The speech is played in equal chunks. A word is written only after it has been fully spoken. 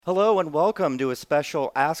Hello and welcome to a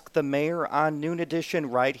special Ask the Mayor on Noon edition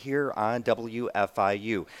right here on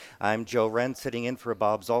WFIU. I'm Joe Wren sitting in for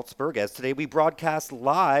Bob Zaltzberg as today we broadcast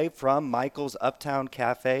live from Michael's Uptown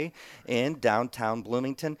Cafe in downtown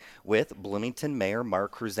Bloomington with Bloomington Mayor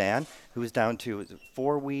Mark Kruzan, who's down to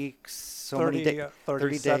 4 weeks,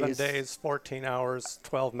 37 days, 14 hours,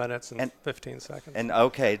 12 minutes, and 15 seconds. And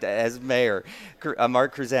okay, as mayor,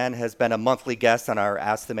 Mark Kruzan has been a monthly guest on our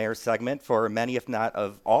Ask the Mayor segment for many, if not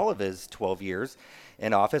of all of his 12 years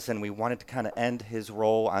in office, and we wanted to kind of end his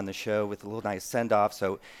role on the show with a little nice send-off.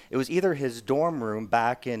 So it was either his dorm room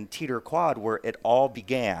back in Teeter Quad where it all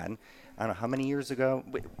began. I don't know how many years ago.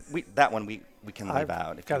 That one we can leave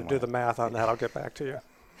out. I've got to do the math on that. I'll get back to you.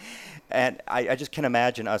 And I just can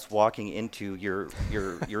imagine us walking into your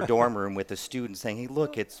dorm room with the student saying, "Hey,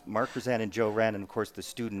 look, it's Mark Kruzan and Joe Wren," and of course the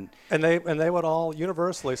student. And they would all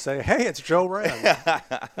universally say, "Hey, it's Joe Wren," and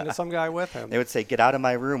there's some guy with him. They would say, "Get out of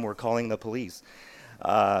my room! We're calling the police."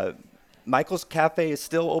 Michael's Cafe is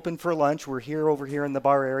still open for lunch. We're here over here in the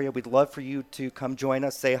bar area. We'd love for you to come join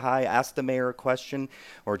us, say hi, ask the mayor a question,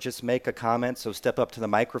 or just make a comment. So step up to the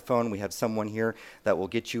microphone. We have someone here that will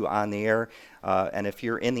get you on the air. And if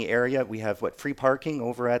you're in the area, we have free parking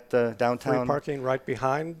over at the downtown. Free parking right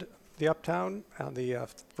behind the Uptown on the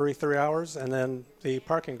free 3 hours, and then the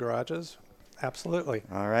parking garages. Absolutely.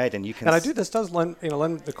 All right, and you can. And this does lend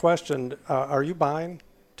the question: are you buying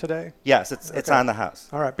today? Yes, it's on the house.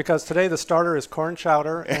 All right, because today the starter is corn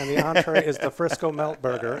chowder and the entree is the Frisco Melt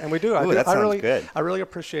Burger, and we do. That sounds good. I really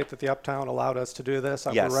appreciate that the Uptown allowed us to do this.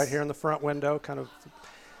 Yes. We're right here in the front window, kind of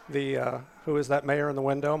the who is that mayor in the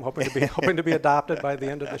window? I'm hoping to be adopted by the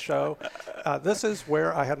end of the show. This is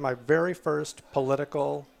where I had my very first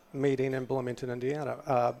political meeting in Bloomington,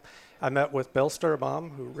 Indiana. I met with Bill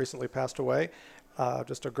Sturbaum, who recently passed away.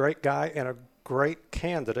 Just a great guy and a great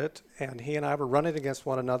candidate, and he and I were running against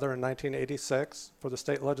one another in 1986 for the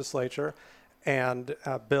state legislature, and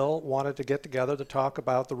Bill wanted to get together to talk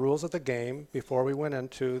about the rules of the game before we went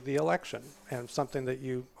into the election, and something that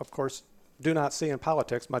you, of course, do not see in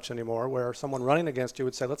politics much anymore, where someone running against you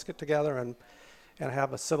would say, let's get together and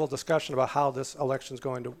have a civil discussion about how this election is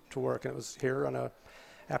going to work. And it was here on a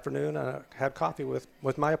afternoon, and I had coffee with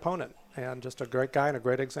my opponent, and just a great guy and a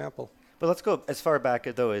great example. But let's go as far back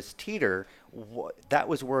though as Teeter. That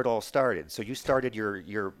was where it all started. So you started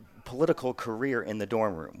your political career in the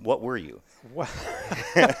dorm room. What were you? Well,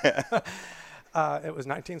 it was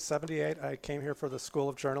 1978. I came here for the School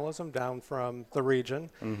of Journalism down from the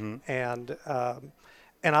region, and I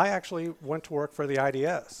actually went to work for the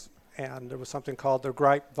IDS. And there was something called the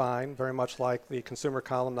Grapevine, very much like the consumer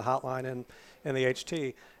column, the hotline in the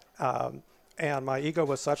HT. And my ego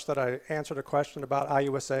was such that I answered a question about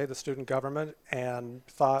IUSA, the student government, and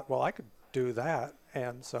thought, well, I could do that.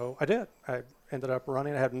 And so I did. I ended up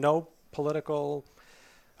running. I had no political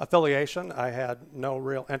affiliation. I had no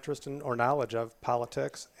real interest in or knowledge of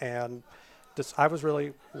politics. And I was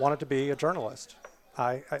really wanted to be a journalist.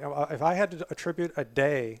 If I had to attribute a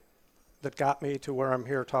day that got me to where I'm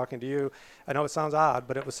here talking to you, I know it sounds odd,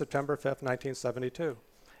 but it was September 5th, 1972.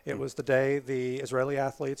 It was the day the Israeli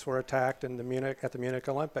athletes were attacked at the Munich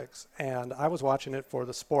Olympics. And I was watching it for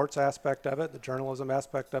the sports aspect of it. The journalism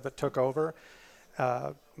aspect of it took over.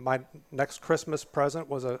 My next Christmas present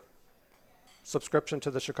was a subscription to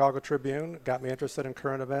the Chicago Tribune. Got me interested in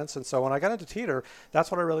current events. And so when I got into Teeter, that's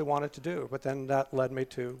what I really wanted to do. But then that led me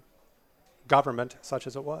to government, such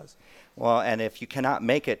as it was. Well, and if you cannot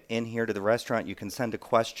make it in here to the restaurant, you can send a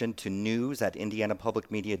question to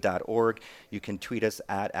news@indianapublicmedia.org. You can tweet us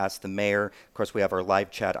at Ask the Mayor. Of course, we have our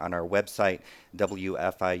live chat on our website,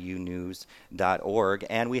 WFIUnews.org.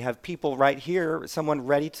 And we have people right here, someone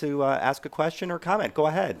ready to ask a question or comment. Go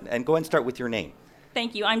ahead and start with your name.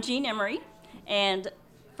 Thank you. I'm Jean Emery. And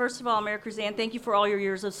first of all, Mayor Kruzan, thank you for all your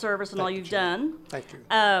years of service and all you've done. Thank you.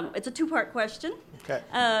 It's a two-part question. Okay.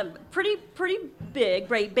 Pretty big,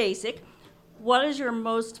 great, basic. What is your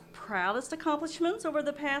most proudest accomplishments over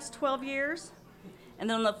the past 12 years? And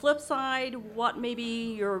then on the flip side, what maybe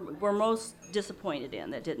you were most disappointed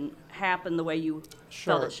in that didn't happen the way you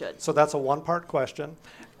felt it should? So that's a one-part question.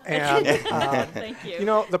 And Thank you. You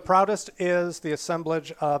know, the proudest is the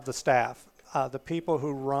assemblage of the staff, the people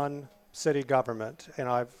who run city government.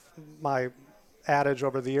 And my adage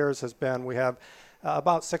over the years has been we have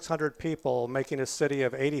about 600 people making a city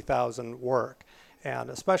of 80,000 work.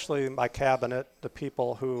 And especially my cabinet, the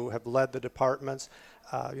people who have led the departments.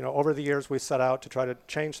 Over the years we set out to try to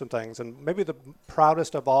change some things. And maybe the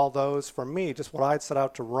proudest of all those for me, just what I'd set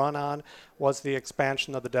out to run on, was the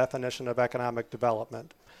expansion of the definition of economic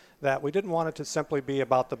development. That we didn't want it to simply be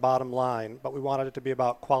about the bottom line, but we wanted it to be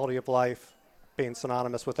about quality of life being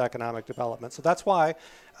synonymous with economic development. So that's why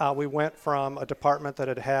we went from a department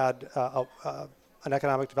that had an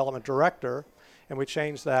economic development director, and we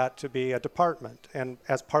changed that to be a department. And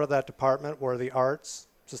as part of that department were the arts,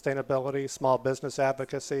 sustainability, small business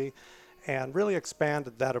advocacy, and really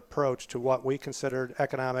expanded that approach to what we considered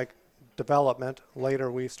economic development.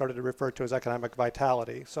 Later we started to refer to as economic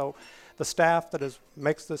vitality. So the staff that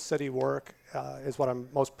makes this city work is what I'm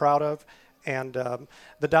most proud of. And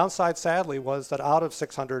the downside, sadly, was that out of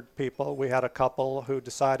 600 people, we had a couple who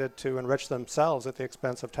decided to enrich themselves at the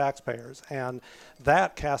expense of taxpayers. And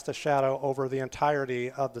that cast a shadow over the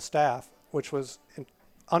entirety of the staff, which was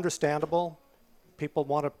understandable. People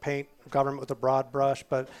want to paint government with a broad brush,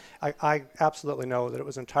 but I absolutely know that it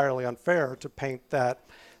was entirely unfair to paint that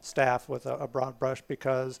staff with a broad brush,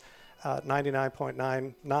 because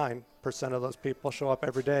 99.99% of those people show up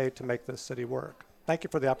every day to make this city work. Thank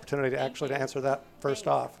you for the opportunity to answer that first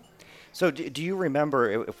off. So do you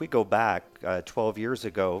remember, if we go back 12 years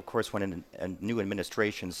ago, of course, when a new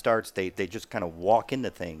administration starts, they just kind of walk into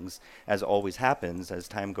things, as always happens as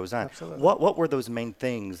time goes on. Absolutely. What were those main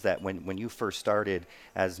things that when you first started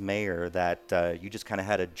as mayor that you just kind of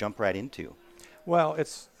had to jump right into? Well,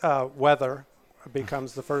 it's weather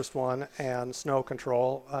becomes the first one, and snow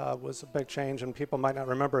control was a big change. And people might not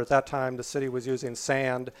remember, at that time the city was using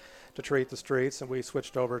sand to treat the streets, and we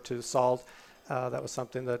switched over to salt. That was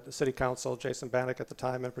something that the city council, Jason Bannock at the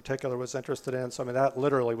time in particular, was interested in. So I mean, that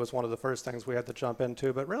literally was one of the first things we had to jump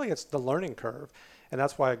into. But really, it's the learning curve, and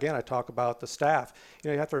that's why, again, I talk about the staff.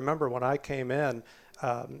 You have to remember, when I came in,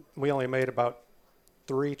 we only made about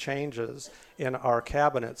 3 changes in our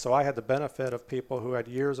cabinet. So I had the benefit of people who had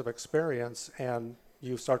years of experience, and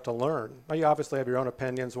you start to learn. Now, you obviously have your own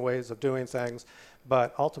opinions and ways of doing things,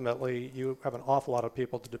 but ultimately you have an awful lot of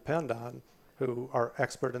people to depend on who are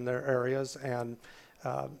expert in their areas and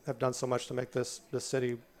have done so much to make this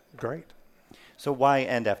city great. So why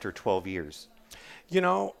end after 12 years?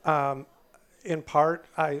 In part,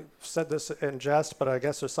 I said this in jest, but I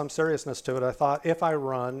guess there's some seriousness to it. I thought, if I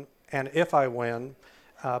run and if I win,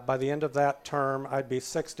 by the end of that term, I'd be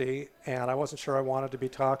 60, and I wasn't sure I wanted to be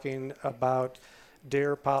talking about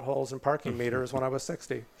deer, potholes, and parking meters when I was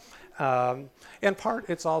 60. In part,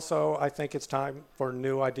 it's also, I think it's time for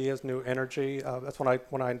new ideas, new energy. That's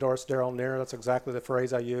when I endorsed Darrell Neer. That's exactly the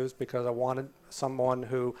phrase I used, because I wanted someone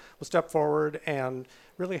who will step forward and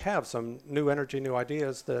really have some new energy, new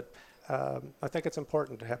ideas. That I think it's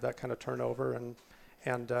important to have that kind of turnover and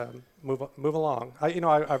move along.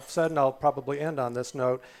 I've said, and I'll probably end on this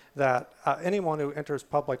note, that anyone who enters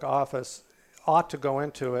public office ought to go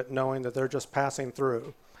into it knowing that they're just passing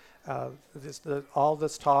through. All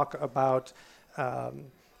this talk about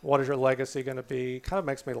what is your legacy going to be kind of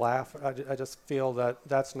makes me laugh. I just feel that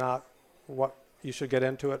that's not what you should get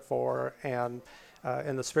into it for. And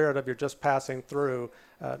in the spirit of you're just passing through,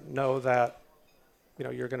 know that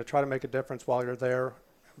you're going to try to make a difference while you're there,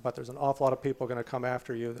 but there's an awful lot of people going to come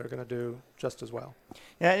after you that are going to do just as well.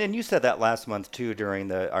 Yeah, and you said that last month too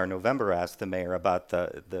during our November Ask the Mayor about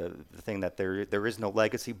the thing that there is no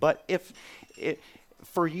legacy. But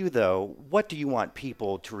for you though, what do you want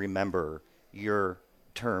people to remember your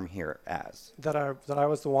term here as? That I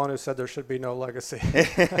was the one who said there should be no legacy.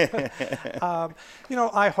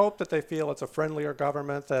 I hope that they feel it's a friendlier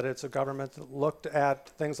government, that it's a government that looked at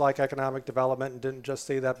things like economic development and didn't just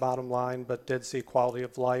see that bottom line, but did see quality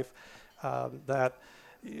of life. That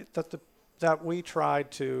we tried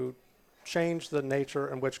to change the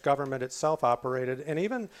nature in which government itself operated. And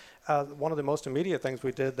even one of the most immediate things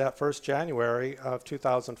we did that first January of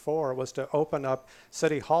 2004 was to open up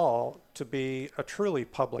City Hall to be a truly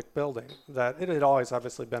public building. That it had always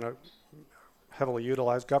obviously been a heavily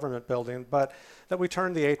utilized government building, but that we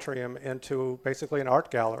turned the atrium into basically an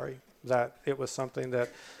art gallery, that it was something that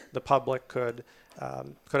the public could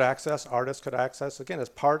access, artists could access, again, as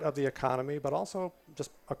part of the economy, but also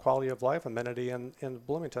just a quality of life amenity in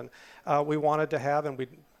Bloomington. We wanted to have, and we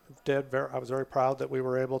did, I was very proud that we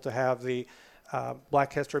were able to have the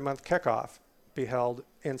Black History Month kickoff be held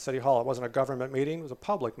in City Hall. It wasn't a government meeting, it was a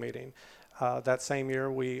public meeting. That same year,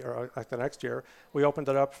 the next year, we opened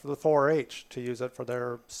it up for the 4-H to use it for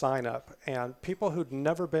their sign up. And people who'd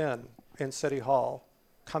never been in City Hall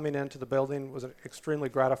coming into the building was an extremely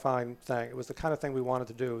gratifying thing. It was the kind of thing we wanted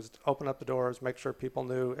to do, was to open up the doors, make sure people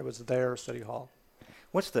knew it was their City Hall.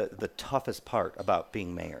 What's the toughest part about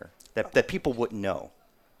being mayor that people wouldn't know?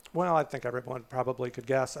 Well, I think everyone probably could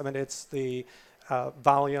guess. I mean, it's the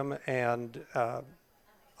volume and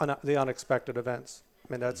the unexpected events.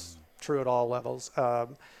 I mean, that's true at all levels.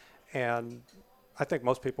 And I think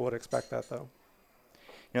most people would expect that, though.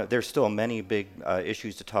 there's still many big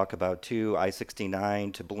issues to talk about too.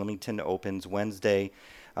 I-69 to Bloomington opens Wednesday.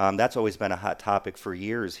 That's always been a hot topic for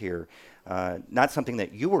years here. Not something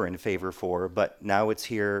that you were in favor for, but now it's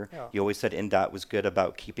here. Yeah. You always said NDOT was good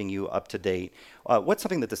about keeping you up to date. What's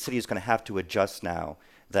something that the city is going to have to adjust now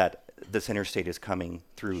that this interstate is coming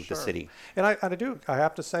through the city? And I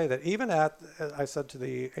have to say that even I said to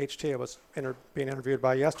the HT I was being interviewed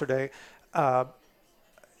by yesterday,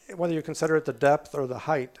 whether you consider it the depth or the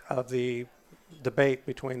height of the debate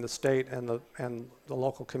between the state and the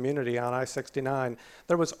local community on I-69,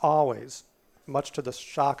 there was always, much to the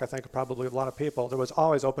shock, I think, of probably a lot of people, there was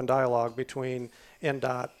always open dialogue between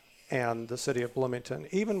NDOT and the city of Bloomington.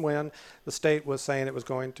 Even when the state was saying it was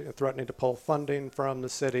threatening to pull funding from the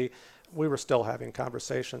city, we were still having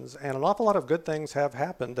conversations. And an awful lot of good things have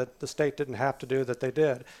happened that the state didn't have to do that they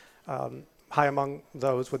did. High among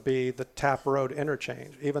those would be the Tap Road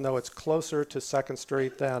interchange. Even though it's closer to 2nd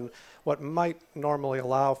Street than what might normally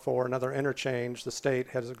allow for another interchange, the state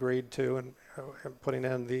has agreed to and putting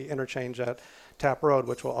in the interchange at Tap Road,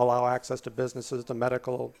 which will allow access to businesses, the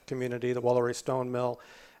medical community, the Woolery Stone Mill.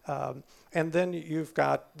 And then you've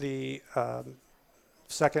got the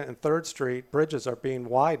 2nd and 3rd Street bridges are being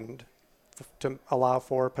widened to allow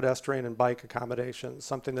for pedestrian and bike accommodations,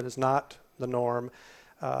 something that is not the norm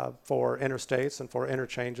for interstates and for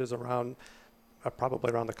interchanges around,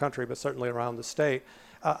 probably around the country, but certainly around the state.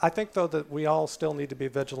 I think, though, that we all still need to be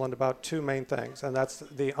vigilant about two main things, and that's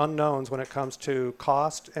the unknowns when it comes to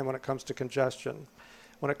cost and when it comes to congestion.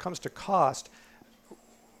 When it comes to cost,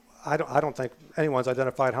 I don't think anyone's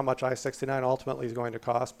identified how much I-69 ultimately is going to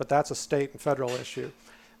cost, but that's a state and federal issue.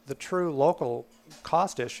 The true local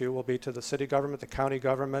cost issue will be to the city government, the county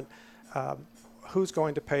government, who's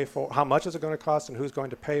going to pay for, how much is it going to cost, and who's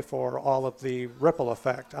going to pay for all of the ripple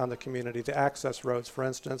effect on the community, the access roads, for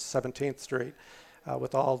instance, 17th Street.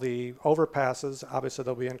 With all the overpasses, obviously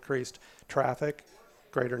there'll be increased traffic,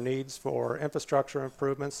 greater needs for infrastructure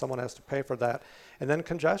improvements. Someone has to pay for that. And then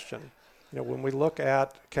congestion. When we look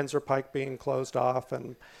at Kinzer Pike being closed off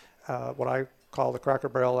and what I call the Cracker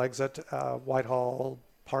Barrel exit, Whitehall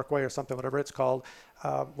Parkway or something, whatever it's called,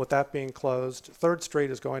 with that being closed, 3rd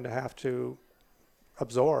Street is going to have to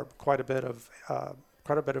absorb quite a bit of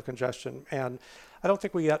congestion. And I don't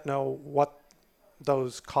think we yet know what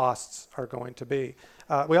those costs are going to be.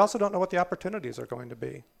 We also don't know what the opportunities are going to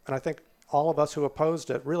be. And I think all of us who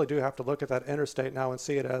opposed it really do have to look at that interstate now and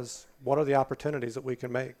see it as what are the opportunities that we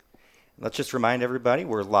can make. Let's just remind everybody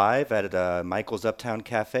we're live at Michael's Uptown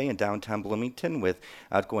Cafe in downtown Bloomington with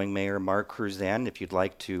outgoing Mayor Mark Kruzan. If you'd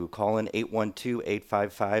like to call in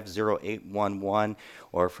 812-855-0811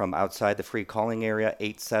 or from outside the free calling area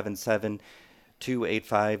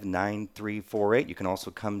 877-285-9348. You can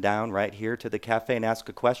also come down right here to the cafe and ask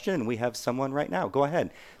a question, and we have someone right now. Go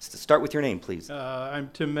ahead. Start with your name, please.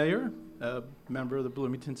 I'm Tim Mayer, a member of the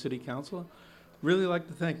Bloomington City Council. Really like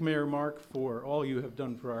to thank Mayor Mark for all you have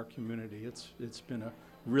done for our community. It's been a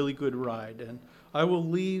really good ride, and I will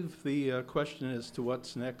leave the question as to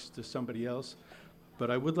what's next to somebody else, but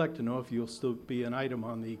I would like to know if you'll still be an item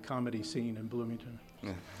on the comedy scene in Bloomington.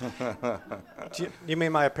 You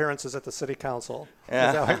mean my appearances at the city council? Yeah.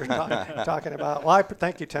 Is that what you're talking about? Well, I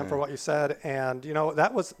thank you, Tim, for what you said. And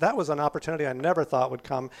that was an opportunity I never thought would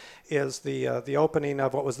come. Is the opening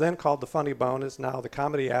of what was then called the Funny Bone is now the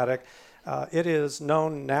Comedy Attic. It is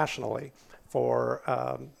known nationally for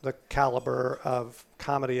the caliber of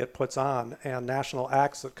comedy it puts on and national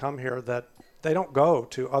acts that come here that they don't go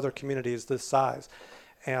to other communities this size.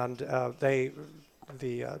 And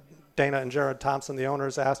Dana and Jared Thompson, the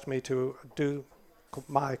owners, asked me to do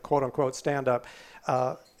my quote-unquote stand-up.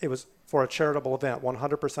 It was for a charitable event.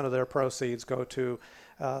 100% of their proceeds go to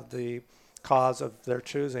the cause of their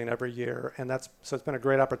choosing every year, and so it's been a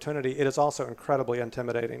great opportunity. It is also incredibly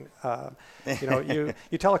intimidating. You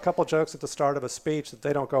tell a couple jokes at the start of a speech that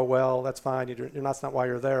they don't go well. That's fine. That's not why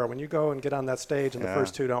you're there. When you go and get on that stage and the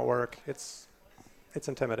first two don't work, it's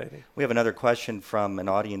intimidating. We have another question from an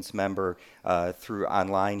audience member through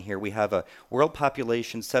online here. We have a world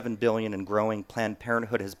population 7 billion and growing. Planned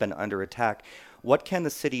Parenthood has been under attack. What can the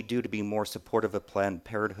city do to be more supportive of Planned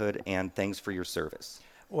Parenthood, and thanks for your service?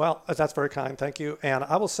 Well, that's very kind. Thank you. And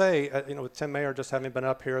I will say, with Tim Mayer just having been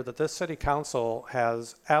up here, that this city council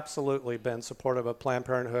has absolutely been supportive of Planned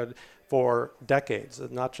Parenthood for decades,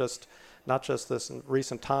 not just this in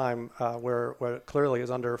recent time where it clearly is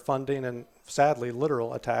under funding and sadly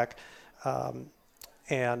literal attack.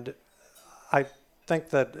 And I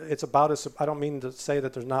think that it's about as, I don't mean to say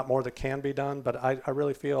that there's not more that can be done, but I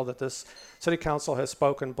really feel that this city council has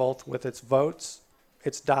spoken both with its votes,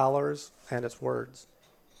 its dollars, and its words.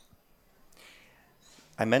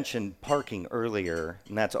 I mentioned parking earlier,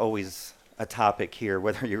 and that's always a topic here,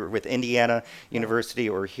 whether you're with Indiana University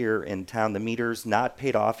or here in town. The meter's not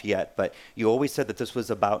paid off yet, but you always said that this was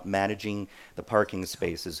about managing the parking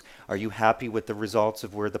spaces. Are you happy with the results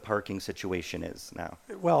of where the parking situation is now?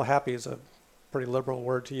 Well, happy is a pretty liberal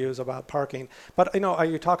word to use about parking. But,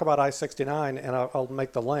 you talk about I-69, and I'll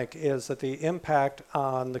make the link, is that the impact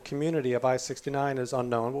on the community of I-69 is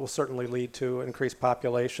unknown. It will certainly lead to increased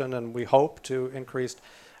population, and we hope to increased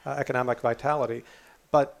economic vitality.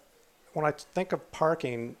 But when I think of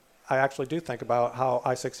parking, I actually do think about how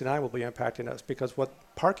I-69 will be impacting us, because what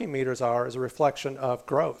parking meters are is a reflection of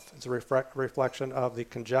growth. It's a reflection of the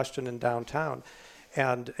congestion in downtown.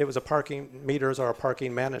 And meters are a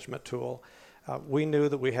parking management tool. We knew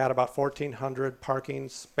that we had about 1,400 parking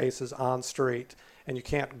spaces on street, and you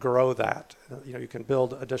can't grow that. You can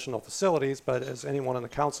build additional facilities, but as anyone in the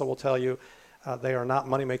council will tell you, they are not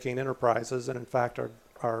money-making enterprises, and in fact are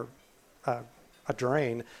a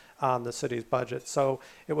drain on the city's budget. So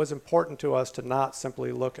it was important to us to not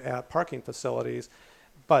simply look at parking facilities,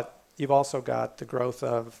 but you've also got the growth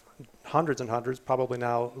of hundreds and hundreds, probably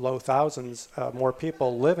now low thousands, more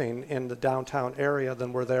people living in the downtown area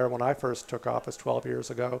than were there when I first took office 12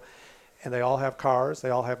 years ago. And they all have cars,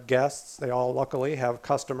 they all have guests, they all luckily have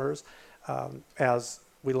customers. As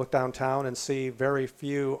we look downtown and see very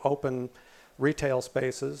few open retail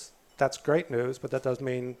spaces, that's great news, but that does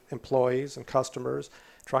mean employees and customers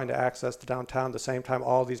trying to access the downtown at the same time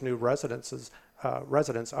all these new residents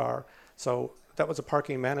are. So that was a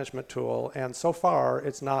parking management tool, and so far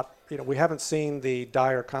it's not, we haven't seen the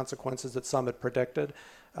dire consequences that some had predicted,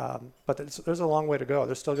 but there's a long way to go.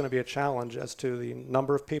 There's still going to be a challenge as to the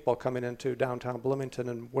number of people coming into downtown Bloomington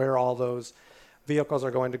and where all those vehicles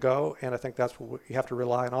are going to go, and I think that's what you have to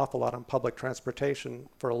rely an awful lot on public transportation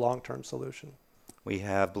for a long-term solution. We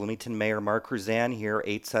have Bloomington Mayor Mark Kruzan here,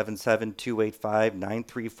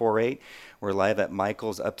 877-285-9348. We're live at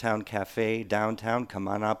Michael's Uptown Cafe downtown. Come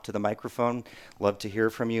on up to the microphone. Love to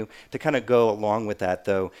hear from you. To kind of go along with that,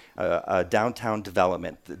 though, downtown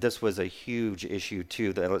development. This was a huge issue,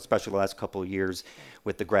 too, especially the last couple of years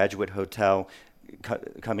with the Graduate Hotel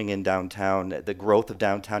coming in downtown, the growth of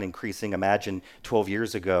downtown increasing. Imagine 12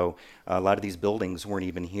 years ago, a lot of these buildings weren't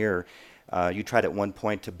even here. You tried at one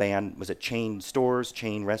point to ban, was it chain stores,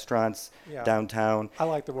 chain restaurants downtown? I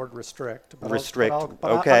like the word restrict. But Restrict.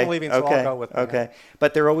 I'm leaving, so I'll go with that. Okay.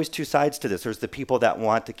 But there are always two sides to this. There's the people that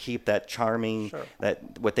want to keep that charming, Sure.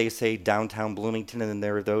 that what they say downtown Bloomington, and then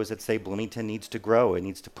there are those that say Bloomington needs to grow, it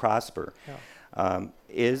needs to prosper. Yeah.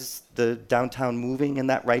 Is the downtown moving in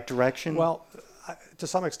that right direction? Well, to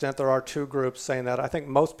some extent, there are two groups saying that. I think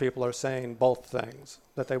most people are saying both things,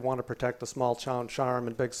 that they want to protect the small town charm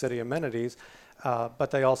and big city amenities, but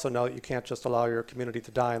they also know that you can't just allow your community to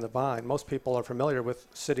die in the vine. Most people are familiar with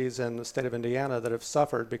cities in the state of Indiana that have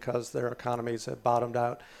suffered because their economies have bottomed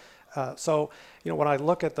out. So, when I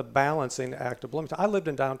look at the balancing act of Bloomington, I lived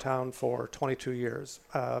in downtown for 22 years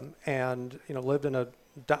and, lived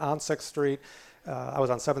on 6th Street. I was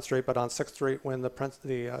on 7th Street, but on 6th Street when the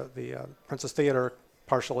Princess Theater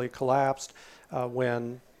partially collapsed,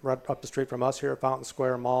 when right up the street from us here at Fountain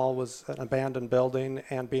Square Mall was an abandoned building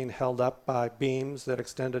and being held up by beams that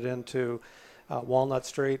extended into Walnut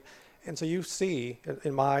Street. And so you see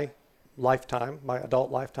in my lifetime, my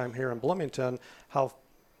adult lifetime here in Bloomington, how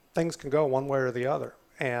things can go one way or the other.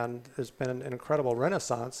 And there's been an incredible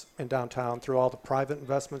renaissance in downtown through all the private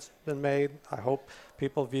investments been made. I hope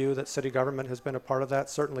people view that city government has been a part of that.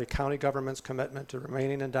 Certainly county government's commitment to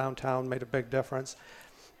remaining in downtown made a big difference.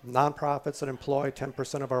 Nonprofits that employ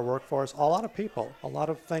 10% of our workforce, a lot of people, a lot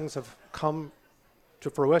of things have come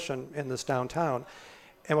to fruition in this downtown.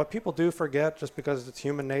 And what people do forget, just because it's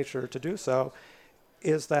human nature to do so,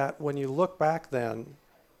 is that when you look back then,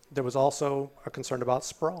 there was also a concern about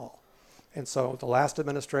sprawl. And so the last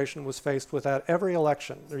administration was faced with that every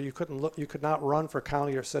election. You could not run for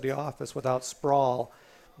county or city office without sprawl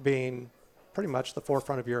being pretty much the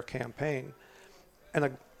forefront of your campaign. And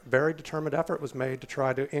a very determined effort was made to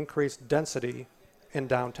try to increase density in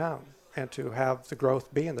downtown and to have the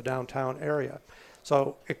growth be in the downtown area.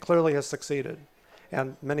 So it clearly has succeeded.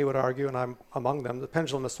 And many would argue, and I'm among them, the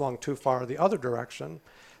pendulum has swung too far the other direction.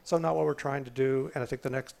 So now what we're trying to do, and I think the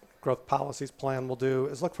next growth policies plan will do,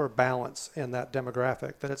 is look for balance in that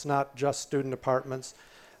demographic, that it's not just student apartments,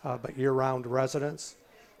 but year-round residents,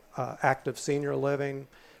 active senior living,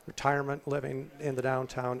 retirement living in the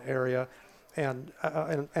downtown area, and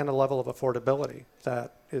a level of affordability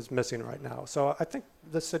that is missing right now. So I think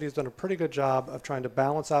this city has done a pretty good job of trying to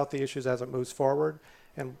balance out the issues as it moves forward,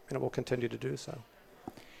 and it will continue to do so.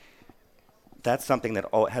 that's something that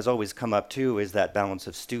has always come up too, is that balance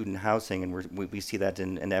of student housing, and we see that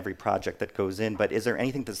in every project that goes in. But is there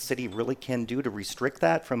anything the city really can do to restrict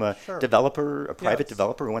that from a Sure. developer, a private Yes.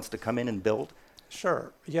 developer who wants to come in and build?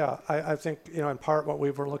 Sure. Yeah, I think in part what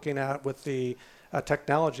we were looking at with the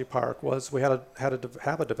technology park was we had to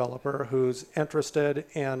have a developer who's interested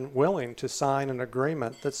and willing to sign an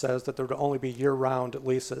agreement that says that there would only be year-round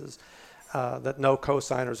leases, that no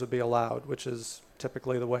co-signers would be allowed, which is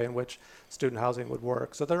typically the way in which student housing would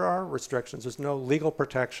work. So there are restrictions. There's no legal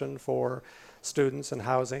protection for students and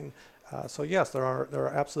housing. So yes, there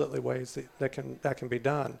are absolutely ways that can be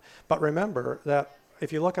done. But remember that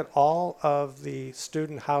if you look at all of the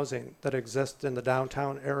student housing that exists in the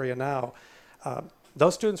downtown area now,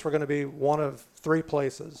 those students were going to be one of three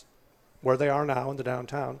places where they are now in the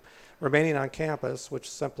downtown, remaining on campus, which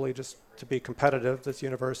simply just to be competitive, this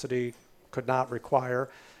university could not require.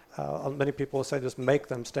 Many people will say just make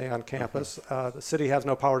them stay on campus. The city has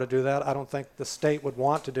no power to do that. I don't think the state would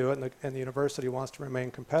want to do it, and the university wants to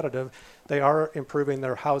remain competitive. They are improving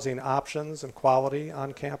their housing options and quality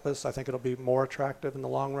on campus. I think it'll be more attractive in the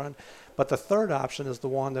long run. But the third option is the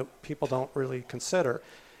one that people don't really consider,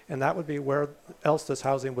 and that would be where else this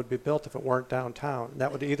housing would be built if it weren't downtown.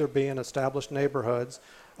 That would either be in established neighborhoods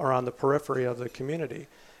or on the periphery of the community.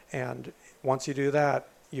 And once you do that,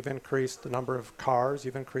 you've increased the number of cars,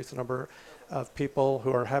 you've increased the number of people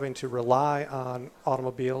who are having to rely on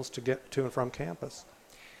automobiles to get to and from campus.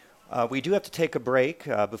 We do have to take a break.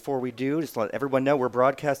 Before we do, just let everyone know we're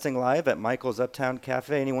broadcasting live at Michael's Uptown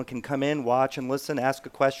Cafe. Anyone can come in, watch, and listen, ask a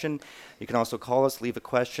question. You can also call us, leave a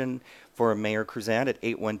question for Mayor Cruzan at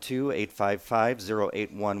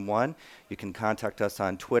 812-855-0811. You can contact us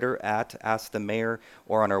on Twitter at AskTheMayor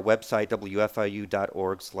or on our website,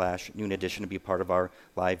 wfiu.org/Noon Edition, to be part of our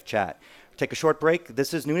live chat. Take a short break.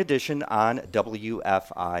 This is Noon Edition on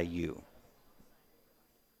WFIU.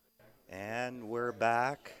 And we're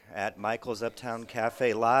back at Michael's Uptown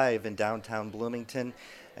Cafe live in downtown Bloomington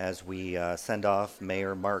as we send off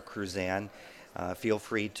Mayor Mark Cruzan. Feel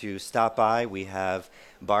free to stop by. We have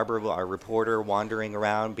Barbara, our reporter, wandering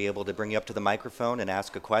around, be able to bring you up to the microphone and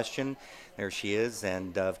ask a question. There she is.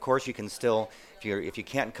 And of course, you can still, if you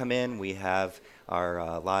can't come in, we have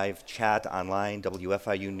our live chat online,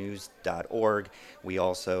 wfiunews.org. We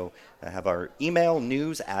also have our email,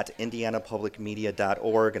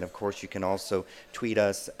 news@indianapublicmedia.org. And of course, you can also tweet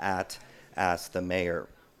us at AskTheMayor.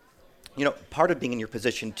 You know, part of being in your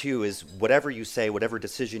position, too, is whatever you say, whatever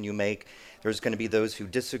decision you make, there's going to be those who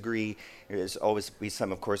disagree. There's always be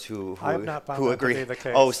some, of course, who I have not found who that agree. to be the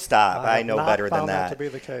case. Oh, stop. I have know not better than found that. To be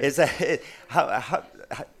the case. Is that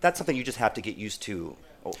that's something you just have to get used to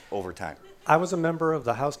over time? I was a member of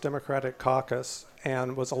the House Democratic Caucus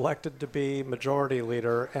and was elected to be majority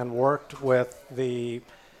leader and worked with the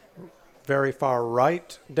very far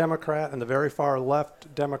right Democrat and the very far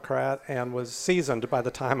left Democrat and was seasoned by the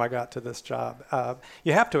time I got to this job.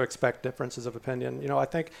 You have to expect differences of opinion. You know, I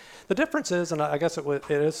think the difference is, and I guess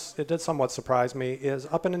it did somewhat surprise me, is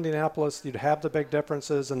up in Indianapolis you'd have the big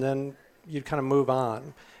differences and then you'd kind of move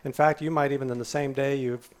on. In fact, you might even in the same day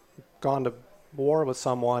you've gone to war with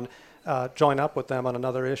someone, join up with them on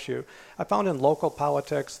another issue. I found in local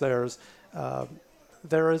politics there is a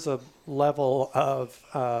level of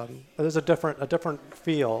there's a different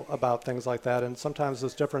feel about things like that, and sometimes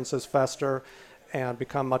those differences fester and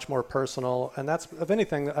become much more personal. And that's, if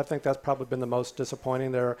anything, I think that's probably been the most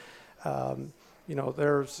disappointing.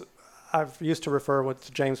 I've used to refer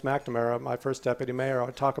with James McNamara, my first deputy mayor. I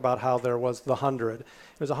would talk about how there was the 100.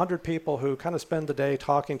 There's 100 people who kind of spend the day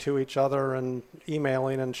talking to each other and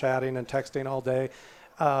emailing and chatting and texting all day,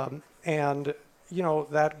 and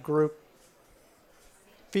that group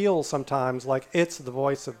feels sometimes like it's the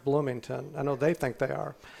voice of Bloomington. I know they think they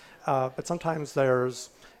are, but sometimes there's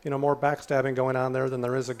more backstabbing going on there than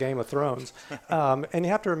there is a Game of Thrones. And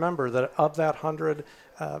you have to remember that of that 100,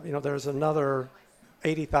 there's another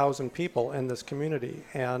 80,000 people in this community.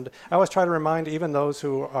 And I always try to remind even those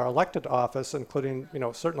who are elected to office, including,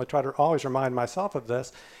 certainly try to always remind myself of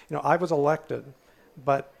this. I was elected,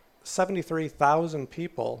 but 73,000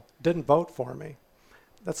 people didn't vote for me.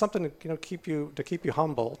 That's something to keep you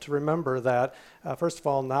humble, to remember that first of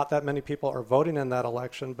all, not that many people are voting in that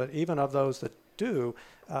election, but even of those that do,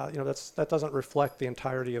 that doesn't reflect the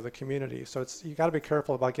entirety of the community. So you got to be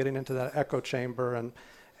careful about getting into that echo chamber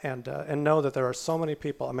and know that there are so many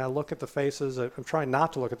people. I mean, I look at the faces. I'm trying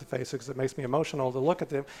not to look at the faces because it makes me emotional to look at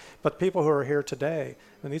them. But people who are here today,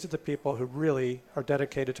 and these are the people who really are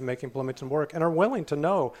dedicated to making Bloomington work and are willing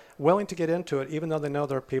to get into it, even though they know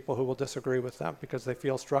there are people who will disagree with them because they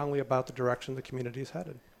feel strongly about the direction the community is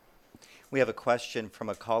headed. We have a question from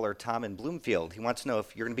a caller, Tom in Bloomfield. He wants to know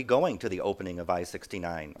if you're going to be going to the opening of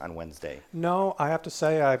I-69 on Wednesday. No, I have to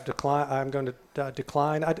say I'm going to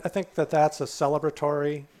decline. I think that that's a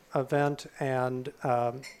celebratory event, and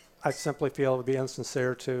I simply feel it would be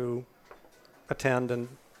insincere to attend and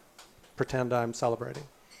pretend I'm celebrating.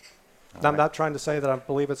 I'm not trying to say that I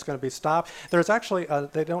believe it's going to be stopped. There's actually,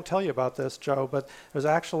 they don't tell you about this, Joe, but there's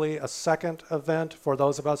actually a second event for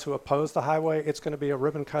those of us who oppose the highway. It's going to be a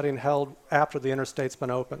ribbon cutting held after the interstate's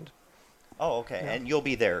been opened. Oh, okay. Yeah. And you'll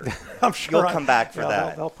be there. I'm sure you'll come back for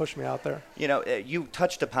that. They'll push me out there. You know, you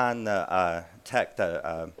touched upon the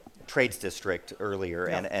trades district earlier,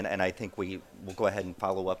 Yeah. and I think we will go ahead and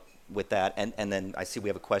follow up with that, and then I see we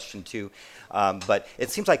have a question too. But it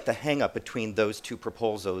seems like the hang-up between those two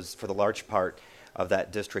proposals for the large part of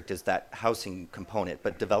that district is that housing component,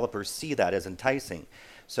 but developers see that as enticing.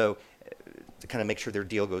 So to kind of make sure their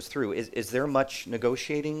deal goes through, is there much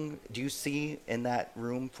negotiating, do you see, in that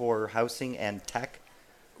room for housing and tech?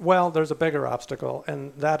 Well, there's a bigger obstacle,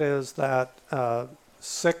 and that is that the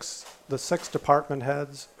six department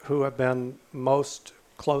heads who have been most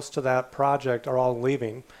close to that project are all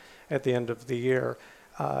leaving at the end of the year.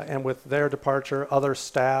 And with their departure, other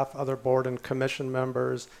staff, other board and commission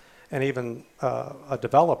members, and even a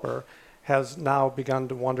developer has now begun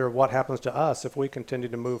to wonder what happens to us if we continue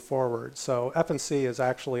to move forward. So FNC has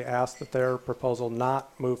actually asked that their proposal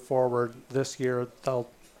not move forward this year. They'll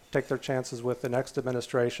take their chances with the next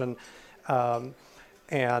administration. And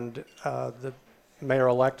the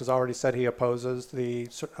mayor-elect has already said he opposes the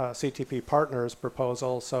CTP Partners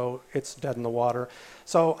proposal, so it's dead in the water.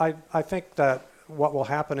 So I think that what will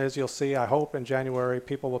happen is you'll see, I hope in January,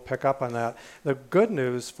 people will pick up on that. The good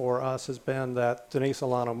news for us has been that Denise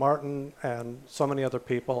Alano Martin and so many other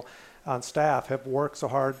people on staff have worked so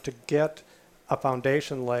hard to get a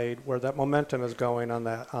foundation laid where that momentum is going on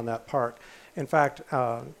that park. In fact,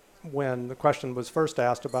 when the question was first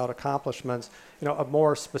asked about accomplishments, a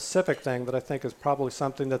more specific thing that I think is probably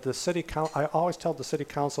something that the city council, I always tell the city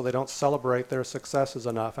council they don't celebrate their successes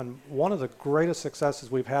enough. And one of the greatest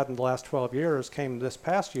successes we've had in the last 12 years came this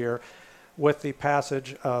past year with the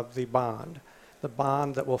passage of the bond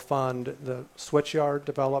that will fund the switchyard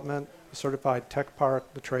development, the certified tech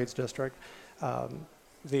park, the trades district,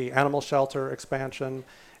 the animal shelter expansion,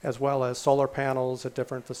 as well as solar panels at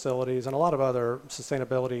different facilities and a lot of other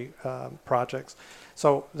sustainability projects.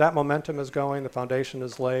 So that momentum is going, the foundation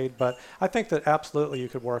is laid, but I think that absolutely you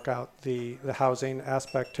could work out the housing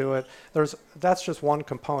aspect to it. That's just one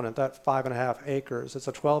component, that 5.5 acres. It's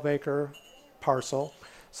a 12-acre parcel,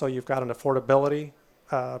 so you've got an affordability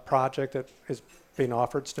project that is being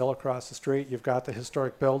offered still across the street. You've got the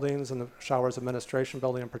historic buildings and the Showers Administration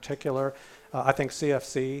Building in particular. I think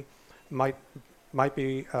CFC might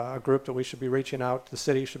be a group that we should be reaching out. The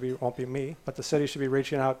city won't be me, but the city should be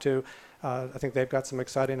reaching out to. I think they've got some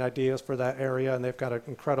exciting ideas for that area, and they've got an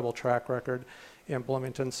incredible track record in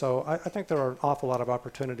Bloomington. So I think there are an awful lot of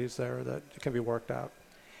opportunities there that can be worked out.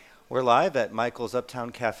 We're live at Michael's Uptown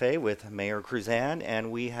Cafe with Mayor Kruzan,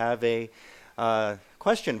 and we have a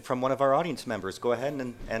question from one of our audience members. Go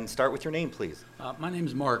ahead and start with your name, please. My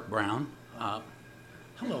name's Mark Brown.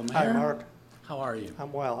 Hello, Mayor. Hi, Mark. How are you?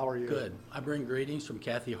 I'm well. How are you? Good. I bring greetings from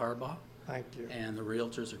Kathy Harbaugh. Thank you. And the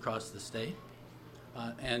realtors across the state.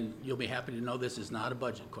 And you'll be happy to know this is not a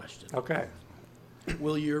budget question. Okay.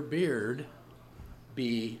 Will your beard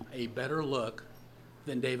be a better look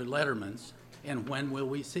than David Letterman's? And when will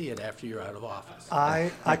we see it after you're out of office?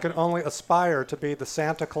 I can only aspire to be the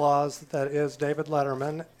Santa Claus that is David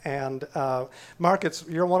Letterman. And Mark,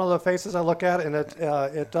 you're one of the faces I look at, and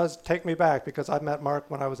it does take me back because I met Mark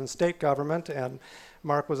when I was in state government, and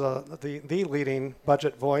Mark was the leading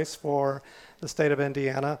budget voice for the state of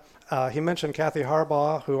Indiana. He mentioned Kathy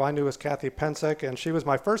Harbaugh, who I knew as Kathy Pensick, and she was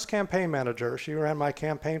my first campaign manager. She ran my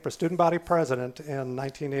campaign for student body president in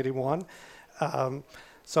 1981.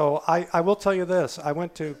 So I will tell you this. I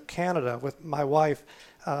went to Canada with my wife.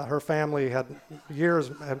 Her family had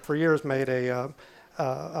for years made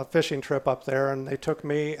a fishing trip up there, and they took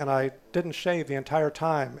me, and I didn't shave the entire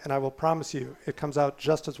time. And I will promise you, it comes out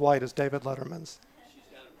just as white as David Letterman's.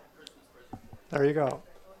 There you go.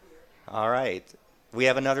 All right. We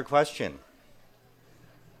have another question.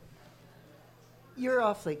 You're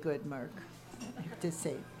awfully good, Mark, I have to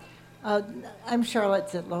say. I'm Charlotte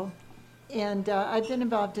Zitlow. And I've been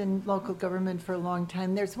involved in local government for a long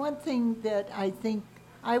time. There's one thing that I think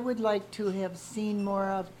I would like to have seen more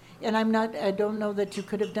of, and I don't know that you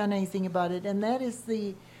could have done anything about it, and that is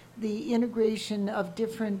the integration of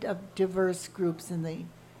diverse groups in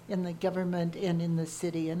the government and in the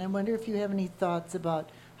city. And I wonder if you have any thoughts about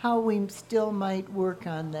how we still might work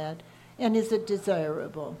on that. And is it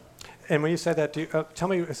desirable? And when you say that, tell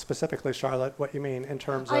me specifically, Charlotte, what you mean in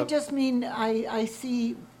terms of... I just mean, I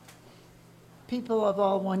see people of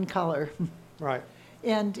all one color. Right.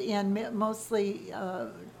 And mostly,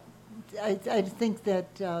 I think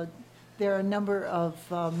that there are a number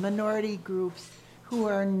of minority groups who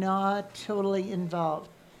are not totally involved.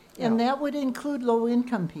 And Yeah. that would include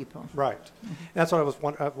low-income people. Right. That's what I was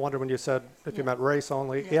wondering when you said if you meant race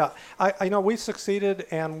only. Yeah. I know we succeeded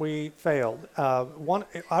and we failed.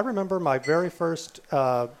 I remember my very first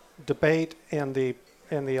debate in the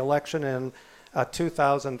election in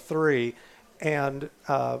 2003, and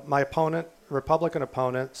my opponent, Republican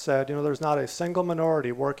opponent, said, there's not a single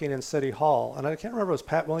minority working in City Hall. And I can't remember if it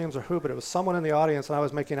was Pat Williams or who, but it was someone in the audience, and I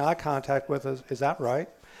was making eye contact with, is that right?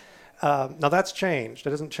 Now that's changed. It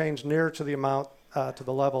hasn't changed near to the amount, to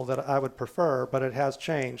the level that I would prefer, but it has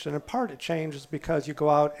changed. And in part it changes because you go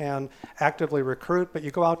out and actively recruit, but you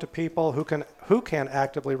go out to people who can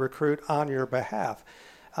actively recruit on your behalf.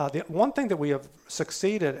 The one thing that we have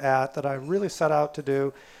succeeded at that I really set out to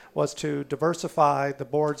do was to diversify the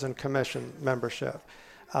boards and commission membership.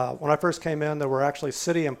 When I first came in, there were actually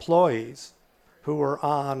city employees who were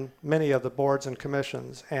on many of the boards and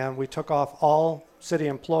commissions, and we took off all city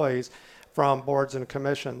employees from boards and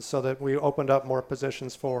commissions so that we opened up more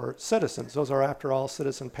positions for citizens. Those are, after all,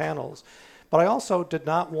 citizen panels. But I also did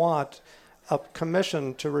not want a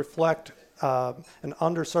commission to reflect an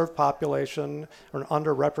underserved population or an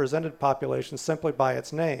underrepresented population simply by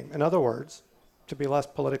its name. In other words, to be less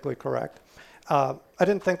politically correct, I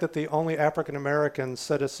didn't think that the only African American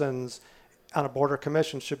citizens on a board or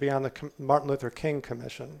commission should be on the Martin Luther King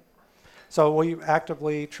Commission. So we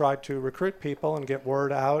actively tried to recruit people and get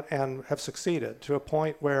word out and have succeeded to a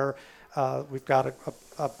point where we've got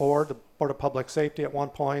a board, the Board of Public Safety at one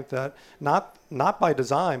point that not by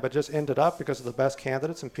design, but just ended up because of the best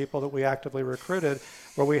candidates and people that we actively recruited,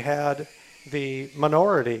 where we had the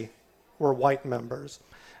minority were white members.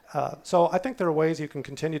 So I think there are ways you can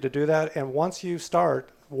continue to do that. And once you start,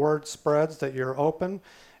 word spreads that you're open.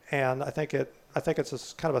 And I think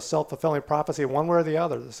it's kind of a self-fulfilling prophecy, one way or the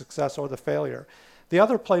other, the success or the failure. The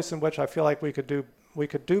other place in which I feel like we could do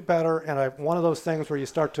better, and one of those things where you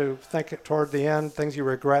start to think toward the end, things you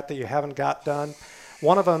regret that you haven't got done.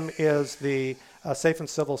 One of them is the Safe and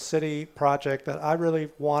Civil City project that I really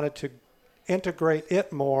wanted to integrate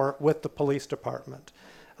it more with the police department.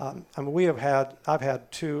 I've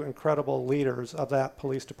had two incredible leaders of that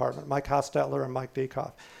police department, Mike Hostetler and Mike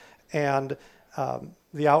Dekoff. And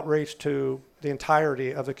the outreach to the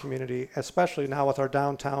entirety of the community, especially now with our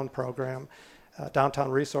downtown program,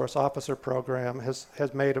 downtown resource officer program, has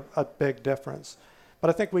made a big difference. But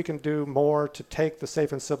I think we can do more to take the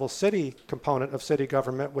Safe and Civil City component of city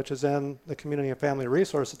government, which is in the Community and Family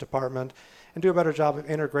Resources Department, and do a better job of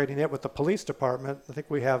integrating it with the police department. I think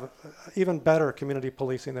we have even better community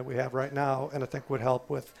policing than we have right now, and I think would help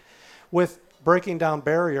with breaking down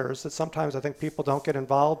barriers that sometimes I think people don't get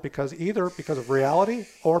involved either because of reality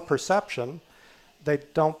or perception. They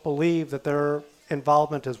don't believe that their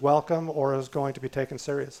involvement is welcome or is going to be taken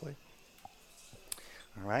seriously.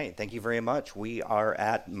 All right, thank you very much. We are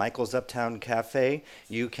at Michael's Uptown Cafe.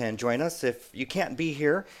 You can join us if you can't be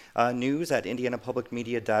here. News at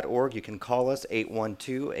indianapublicmedia.org. You can call us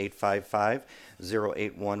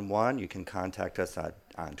 812-855-0811. You can contact us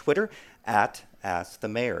on Twitter at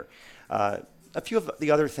AskTheMayor. A few of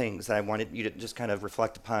the other things that I wanted you to just kind of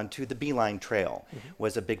reflect upon too. The Beeline Trail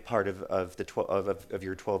was a big part of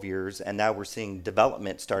your 12 years, and now we're seeing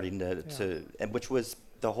development starting to which was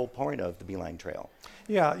the whole point of the Beeline Trail.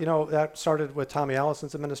 Yeah, that started with Tommy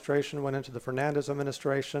Allison's administration, went into the Fernandez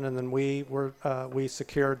administration, and then we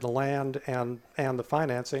secured the land and the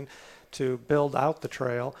financing to build out the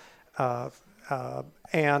trail.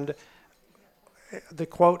 And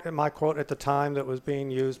my quote at the time that was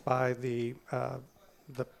being used by the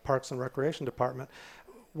Parks and Recreation Department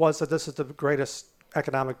was that this is the greatest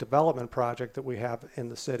economic development project that we have in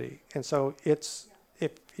the city. And so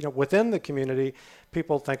within the community,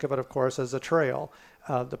 people think of it, of course, as a trail.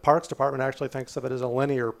 The Parks Department actually thinks of it as a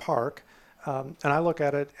linear park. And I look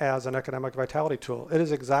at it as an economic vitality tool. It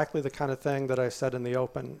is exactly the kind of thing that I said in the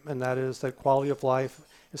open, and that is that quality of life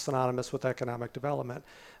is synonymous with economic development.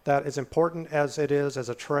 That is important as it is as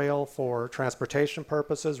a trail for transportation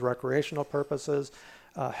purposes, recreational purposes,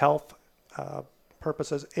 health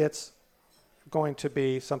purposes. It's going to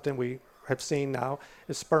be something we have seen now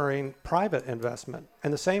is spurring private investment.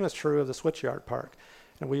 And the same is true of the Switchyard Park.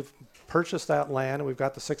 And we've purchased that land, and we've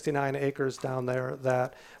got the 69 acres down there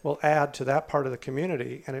that will add to that part of the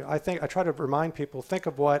community. And I try to remind people, think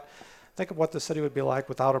of what think of what the city would be like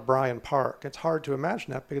without O'Brien Park. It's hard to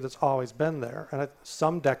imagine that because it's always been there. And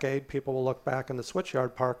some decade, people will look back in the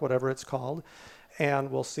Switchyard Park, whatever it's called,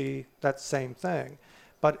 and we'll see that same thing.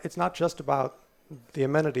 But it's not just about the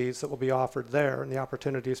amenities that will be offered there and the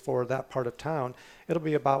opportunities for that part of town. It'll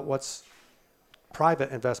be about what's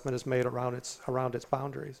private investment is made around its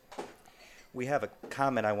boundaries. We have a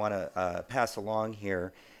comment I want to pass along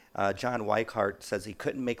here. John Weichart says he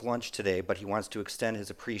couldn't make lunch today, but he wants to extend his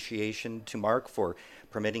appreciation to Mark for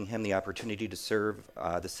permitting him the opportunity to serve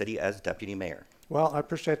the city as deputy mayor. Well, I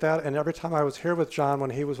appreciate that. And every time I was here with John when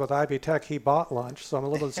he was with Ivy Tech, he bought lunch. So I'm a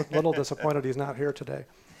little disappointed he's not here today.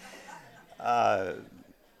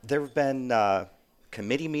 There have been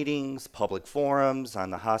committee meetings, public forums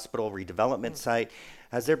on the hospital redevelopment site.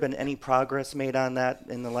 Has there been any progress made on that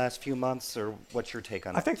in the last few months, or what's your take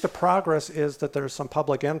on I that? think the progress is that there's some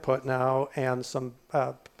public input now, and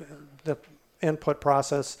the input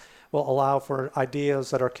process will allow for ideas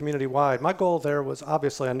that are community-wide. My goal there was,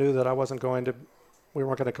 obviously, I knew that we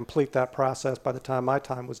weren't going to complete that process by the time my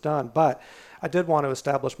time was done, but I did want to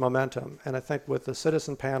establish momentum, and I think with the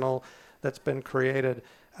citizen panel that's been created,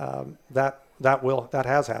 that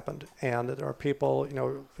has happened, and there are people,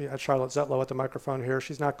 Charlotte Zetlow at the microphone here.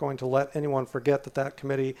 She's not going to let anyone forget that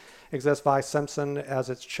committee exists. Vi Simpson,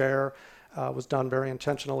 as its chair, was done very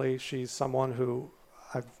intentionally. She's someone who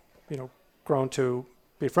I've, grown to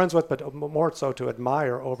be friends with, but more so to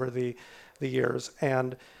admire over the years.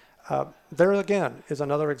 And there again is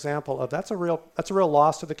another example of that's a real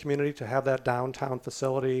loss to the community to have that downtown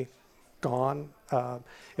facility gone.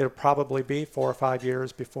 It'll probably be 4 or 5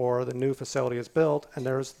 years before the new facility is built, and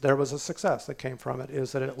there was a success that came from it,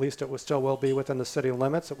 is that at least still will be within the city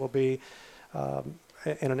limits. It will be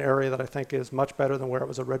in an area that I think is much better than where it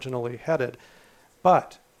was originally headed.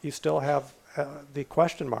 But you still have the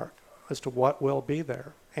question mark as to what will be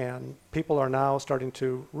there, and people are now starting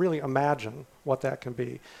to really imagine what that can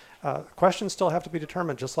be. Questions still have to be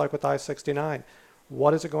determined, just like with I-69.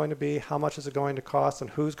 What is it going to be? How much is it going to cost? And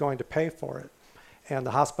who's going to pay for it? And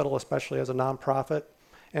the hospital, especially as a nonprofit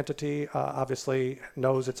entity, obviously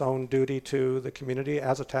knows its own duty to the community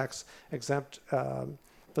as a tax-exempt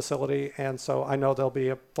facility. And so I know they'll be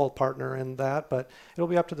a full partner in that, but it'll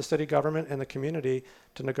be up to the city government and the community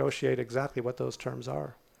to negotiate exactly what those terms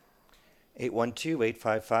are.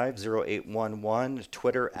 812-855-0811,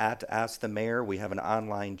 Twitter at Ask the Mayor. We have an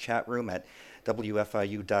online chat room at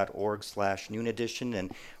wfiu.org/noon edition,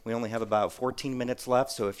 and we only have about 14 minutes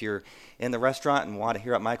left, so if you're in the restaurant and want to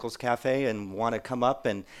hear at Michael's Cafe and want to come up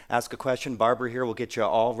and ask a question, Barbara here will get you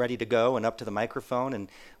all ready to go and up to the microphone, and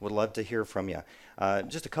would love to hear from you.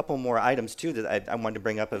 Just a couple more items too that I wanted to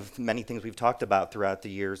bring up of many things we've talked about throughout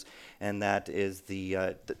the years, and that is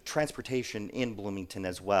the transportation in Bloomington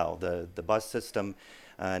as well. The bus system,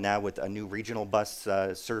 now with a new regional bus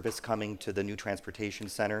service coming to the new transportation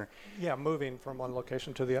center. Yeah, moving from one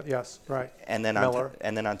location to the other. Yes, right. And then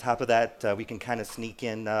on top of that, we can kind of sneak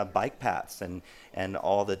in bike paths and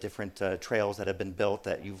all the different trails that have been built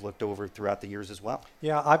that you've looked over throughout the years as well.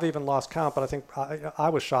 Yeah, I've even lost count, but I think I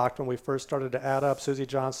was shocked when we first started to add up. Susie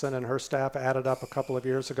Johnson and her staff added up a couple of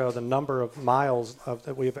years ago the number of miles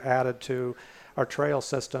that we've added to our trail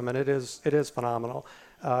system, and it is phenomenal.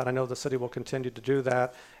 And I know the city will continue to do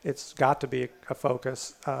that. It's got to be a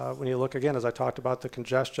focus. When you look again, as I talked about, the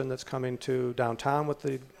congestion that's coming to downtown with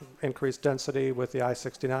the increased density with the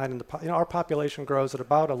I-69, and our population grows at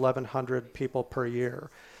about 1,100 people per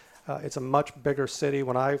year. It's a much bigger city.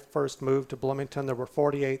 When I first moved to Bloomington, there were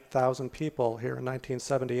 48,000 people here in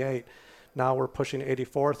 1978. Now we're pushing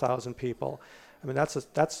 84,000 people. I mean,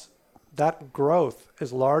 that growth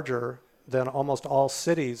is larger than almost all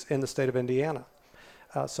cities in the state of Indiana.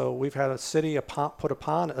 So we've had a city put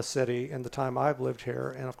upon a city in the time I've lived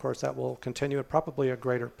here, and of course that will continue at probably a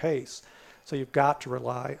greater pace. So you've got to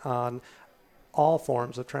rely on all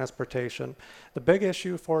forms of transportation. The big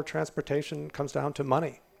issue for transportation comes down to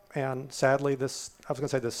money. And sadly, the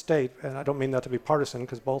state, and I don't mean that to be partisan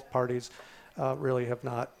because both parties really have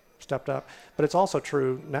not stepped up, but it's also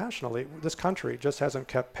true nationally. This country just hasn't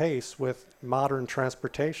kept pace with modern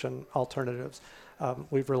transportation alternatives.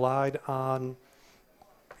 We've relied on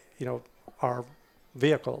our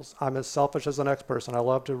vehicles. I'm as selfish as the next person. I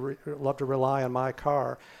love to rely on my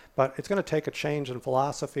car, but it's going to take a change in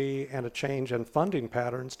philosophy and a change in funding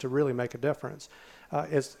patterns to really make a difference.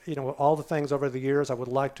 All the things over the years I would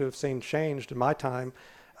like to have seen changed in my time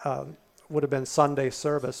would have been Sunday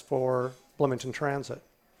service for Bloomington Transit.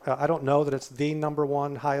 I don't know that it's the number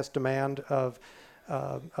one highest demand of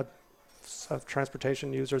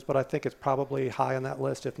transportation users, but I think it's probably high on that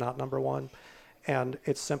list, if not number one. and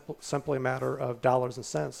it's simply a matter of dollars and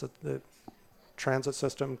cents that the transit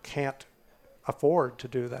system can't afford to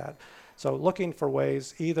do that. So looking for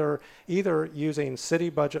ways, either using city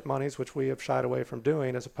budget monies, which we have shied away from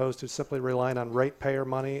doing, as opposed to simply relying on ratepayer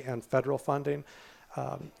money and federal funding,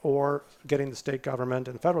 or getting the state government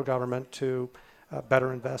and federal government to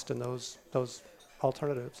better invest in those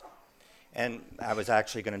alternatives. And I was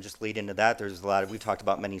actually going to just lead into that. There's a lot we talked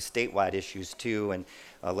about many statewide issues too, and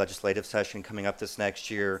a legislative session coming up this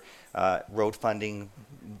next year, road funding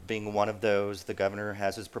being one of those. The governor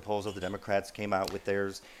has his proposal. The Democrats came out with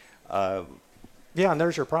theirs. Yeah, and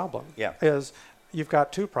there's your problem. Yeah. Is you've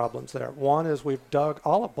got two problems there. One is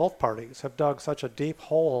both parties have dug such a deep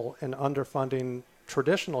hole in underfunding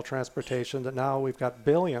traditional transportation that now we've got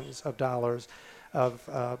billions of dollars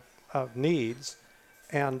of needs,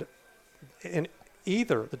 and in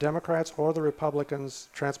either the Democrats or the Republicans'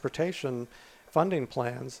 transportation funding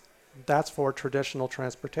plans, that's for traditional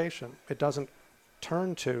transportation. It doesn't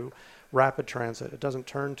turn to rapid transit. It doesn't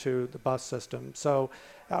turn to the bus system. So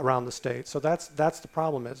around the state. So that's the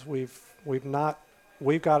problem. Is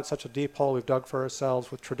we've got such a deep hole we've dug for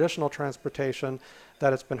ourselves with traditional transportation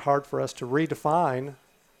that it's been hard for us to redefine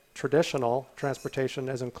traditional transportation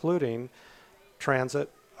as including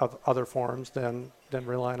transit of other forms than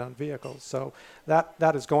relying on vehicles. So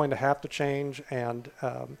that is going to have to change, and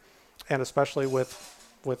especially with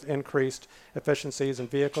increased efficiencies in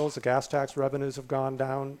vehicles, the gas tax revenues have gone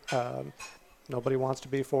down. Nobody wants to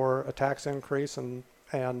be for a tax increase, and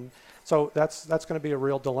so that's going to be a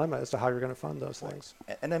real dilemma as to how you're going to fund those things.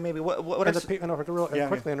 And then maybe what And are if I could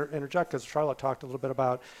quickly interject, because Charlotte talked a little bit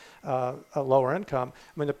about a lower income.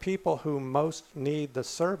 I mean, the people who most need the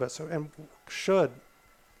service and should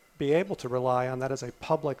be able to rely on that as a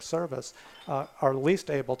public service are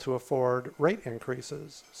least able to afford rate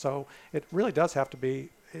increases. So it really does have to be,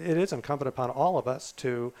 it is incumbent upon all of us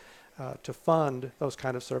to fund those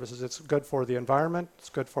kind of services. It's good for the environment, it's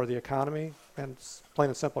good for the economy, and it's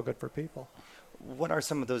plain and simple good for people. What are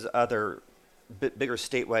some of those other bigger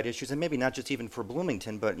statewide issues, and maybe not just even for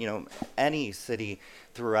Bloomington, but any city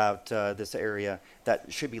throughout this area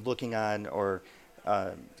that should be looking on or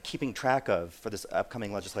keeping track of for this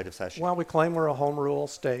upcoming legislative session? Well, we claim we're a home rule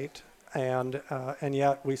state, and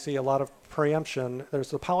yet we see a lot of preemption.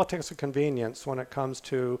 There's the politics of convenience when it comes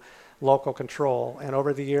to local control, and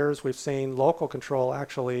over the years we've seen local control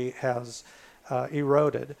actually has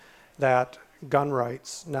eroded. That gun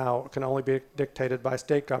rights now can only be dictated by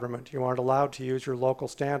state government. You aren't allowed to use your local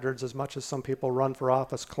standards as much as some people run for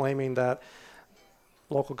office claiming that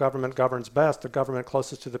local government governs best, the government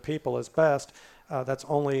closest to the people is best. That's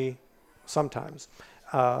only sometimes.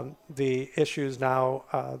 The issues now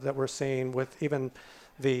that we're seeing with even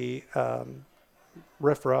the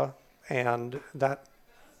RFRA, and that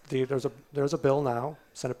there's a bill now,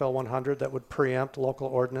 Senate Bill 100, that would preempt local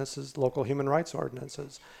ordinances, local human rights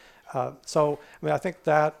ordinances. So I mean, I think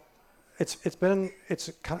that it's kind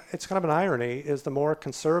of an irony is the more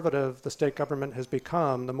conservative the state government has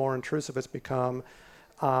become, the more intrusive it's become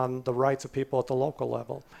on the rights of people at the local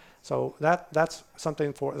level. So that's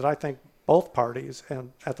something that I think both parties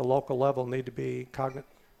and at the local level need to be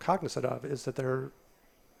cognizant of, is that their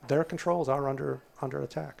controls are under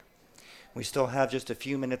attack. We still have just a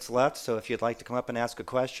few minutes left, so if you'd like to come up and ask a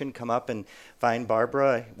question, come up and find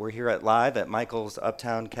Barbara. We're here live at Michael's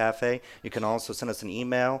Uptown Cafe. You can also send us an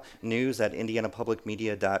email,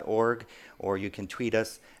 news@indianapublicmedia.org, or you can tweet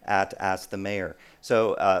us at AskTheMayor.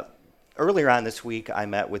 So earlier on this week, I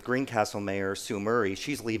met with Greencastle Mayor Sue Murray.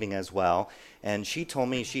 She's leaving as well, and she told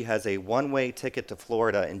me she has a one-way ticket to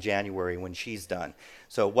Florida in January when she's done.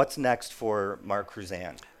 So what's next for Mark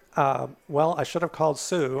Kruzan? Well, I should have called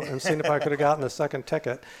Sue and seen if I could have gotten a second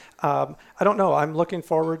ticket. I don't know. I'm looking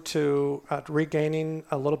forward to regaining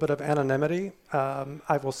a little bit of anonymity.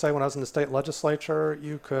 I will say, when I was in the state legislature,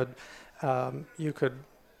 you could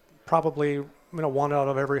probably, 1 out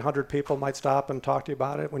of every 100 people might stop and talk to you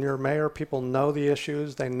about it. When you're a mayor, people know the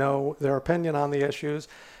issues. They know their opinion on the issues.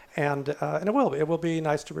 And it will be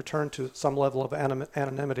nice to return to some level of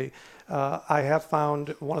anonymity. I have found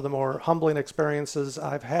one of the more humbling experiences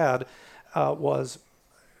I've had was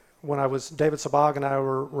when David Sabag and I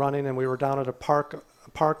were running, and we were down at a park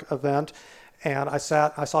event, and I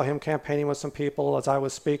saw him campaigning with some people as I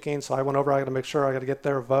was speaking, so I went over, I got to make sure I got to get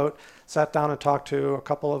their vote, sat down and talked to a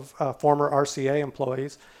couple of former RCA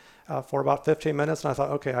employees for about 15 minutes, and I thought,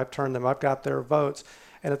 okay, I've turned them, I've got their votes.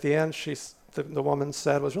 And at the end, the woman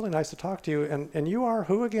said, "It was really nice to talk to you. And you are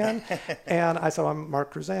who again?" And I said, "I'm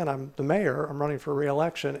Mark Kruzan. I'm the mayor. I'm running for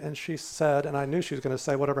re-election." And she said, and I knew she was going to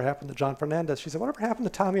say, "Whatever happened to John Fernandez?" She said, "Whatever happened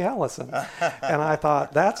to Tommy Allison?" And I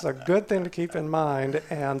thought, that's a good thing to keep in mind.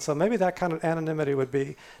 And so maybe that kind of anonymity would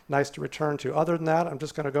be nice to return to. Other than that, I'm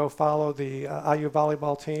just going to go follow the IU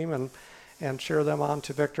volleyball team and cheer them on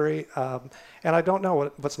to victory. And I don't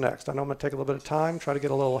know what's next. I know I'm going to take a little bit of time, try to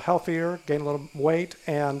get a little healthier, gain a little weight,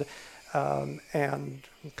 and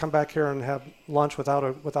come back here and have lunch without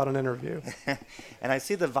an interview. And I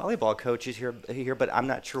see the volleyball coach is here, but I'm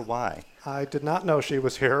not sure why. I did not know she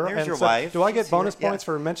was here. There's and your so wife. Do I get She's bonus here. points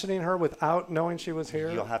for mentioning her without knowing she was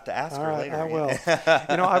here? You'll have to ask All her right, later.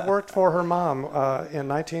 I will. I've worked for her mom. In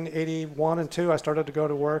 1981 and 2, I started to go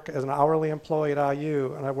to work as an hourly employee at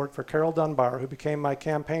IU, and I worked for Carol Dunbar, who became my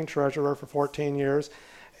campaign treasurer for 14 years.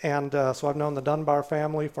 And so I've known the Dunbar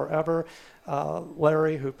family forever.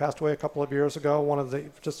 Larry, who passed away a couple of years ago,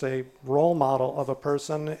 just a role model of a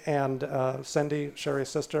person, and Cindy, Sherry's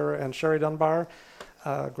sister, and Sherry Dunbar,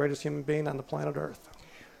 greatest human being on the planet Earth.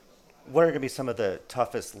 What are going to be some of the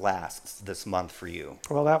toughest lasts this month for you?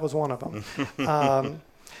 Well, that was one of them.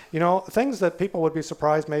 Things that people would be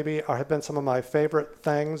surprised maybe have been some of my favorite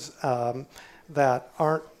things that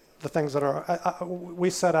aren't the things that are. We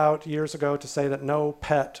set out years ago to say that no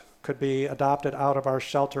pet could be adopted out of our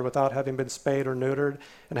shelter without having been spayed or neutered,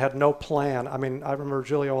 and had no plan. I mean, I remember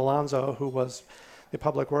Julio Alonso, who was the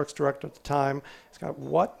public works director at the time. He's got,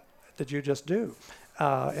 "What did you just do?"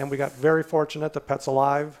 And we got very fortunate that Pets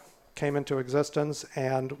Alive came into existence,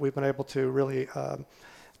 and we've been able to really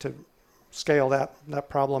to scale that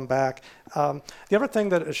problem back. The other thing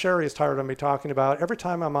that Sherry is tired of me talking about, every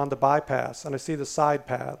time I'm on the bypass and I see the side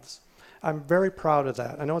paths, I'm very proud of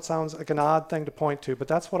that. I know it sounds like an odd thing to point to, but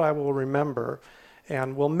that's what I will remember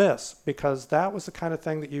and will miss, because that was the kind of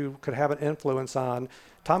thing that you could have an influence on.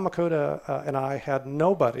 Tom Makuta and I had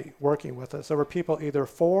nobody working with us. There were people either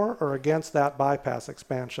for or against that bypass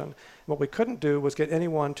expansion. What we couldn't do was get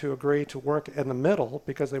anyone to agree to work in the middle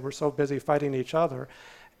because they were so busy fighting each other.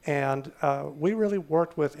 And we really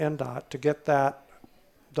worked with NDOT to get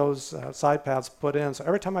those side paths put in. So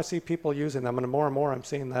every time I see people using them, and more I'm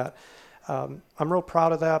seeing that, I'm real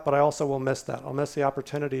proud of that, but I also will miss that. I'll miss the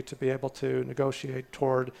opportunity to be able to negotiate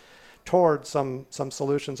toward some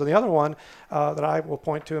solutions. And the other one that I will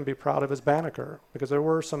point to and be proud of is Banneker, because there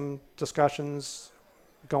were some discussions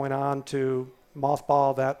going on to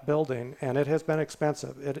mothball that building, and it has been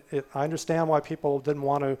expensive. I understand why people didn't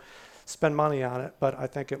want to spend money on it, but I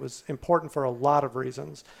think it was important for a lot of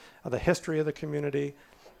reasons. The history of the community,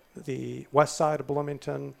 the west side of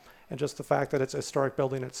Bloomington, and just the fact that it's a historic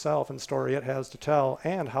building itself and the story it has to tell,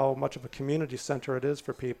 and how much of a community center it is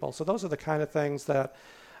for people. So those are the kind of things that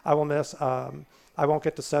I will miss. I won't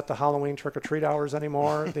get to set the Halloween trick-or-treat hours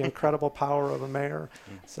anymore, the incredible power of a mayor.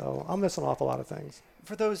 So I'll miss an awful lot of things.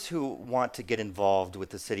 For those who want to get involved with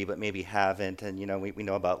the city but maybe haven't, and we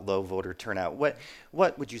know about low voter turnout,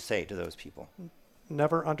 what would you say to those people?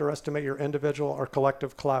 Never underestimate your individual or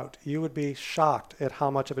collective clout. You would be shocked at how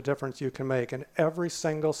much of a difference you can make. And every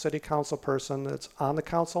single city council person that's on the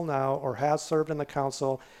council now or has served in the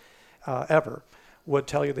council ever would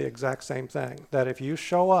tell you the exact same thing, that if you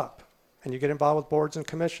show up and you get involved with boards and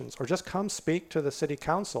commissions, or just come speak to the city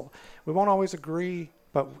council, we won't always agree,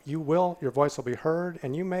 but your voice will be heard,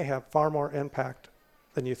 and you may have far more impact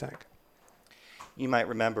than you think. You might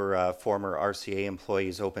remember former RCA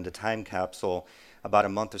employees opened a time capsule about a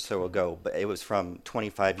month or so ago, but it was from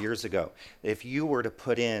 25 years ago. If you were to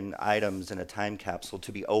put in items in a time capsule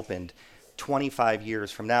to be opened 25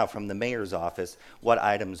 years from now from the mayor's office, what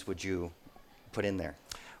items would you put in there?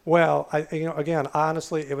 Well, again,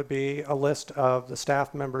 honestly, it would be a list of the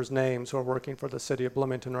staff members' names who are working for the city of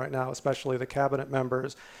Bloomington right now, especially the cabinet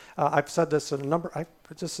members. I've said this in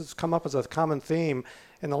this has come up as a common theme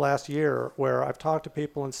in the last year, where I've talked to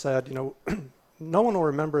people and said, no one will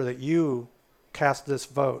remember that you cast this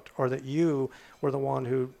vote or that you were the one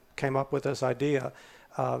who came up with this idea,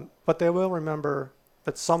 but they will remember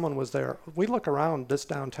that someone was there. We look around this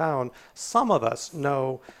downtown, some of us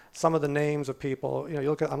know some of the names of people.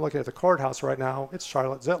 I'm looking at the courthouse right now, it's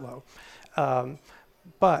Charlotte Zitlow.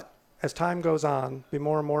 But as time goes on, be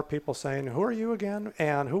more and more people saying, who are you again?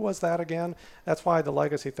 And who was that again? That's why the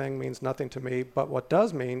legacy thing means nothing to me. But what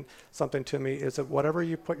does mean something to me is that whatever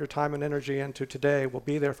you put your time and energy into today will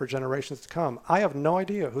be there for generations to come. I have no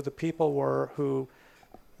idea who the people were who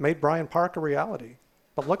made Bryant Park a reality,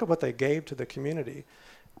 but look at what they gave to the community.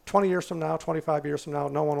 20 years from now, 25 years from now,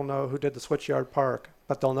 no one will know who did the Switchyard Park,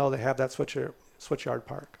 but they'll know they have that Switchyard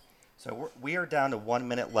Park. So we are down to 1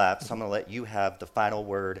 minute left, so I'm going to let you have the final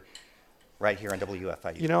word. right here on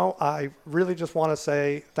WFIU? You know, I really just want to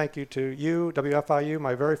say thank you to you, WFIU.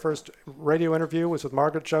 My very first radio interview was with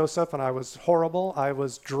Margaret Joseph, and I was horrible. I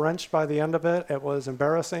was drenched by the end of it. It was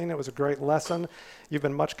embarrassing. It was a great lesson. You've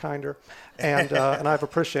been much kinder, and I've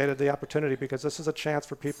appreciated the opportunity because this is a chance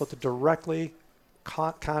for people to directly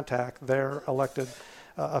contact their elected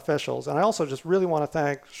officials. And I also just really want to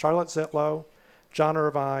thank Charlotte Zitlow, John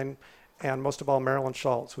Irvine, and most of all, Marilyn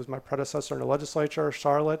Schultz, who was my predecessor in the legislature.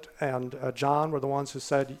 Charlotte and John were the ones who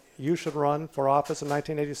said, you should run for office in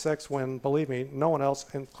 1986 when, believe me, no one else,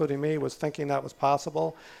 including me, was thinking that was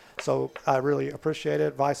possible. So I really appreciate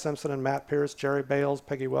it. Vi Simpson and Matt Pierce, Jerry Bales,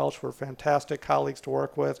 Peggy Welch were fantastic colleagues to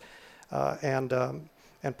work with. And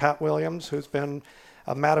Pat Williams, who's been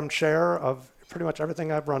a Madam Chair of pretty much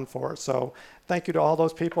everything I've run for. So thank you to all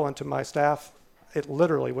those people and to my staff. It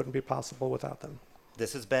literally wouldn't be possible without them.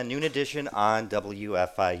 This has been Noon Edition on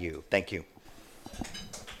WFIU. Thank you.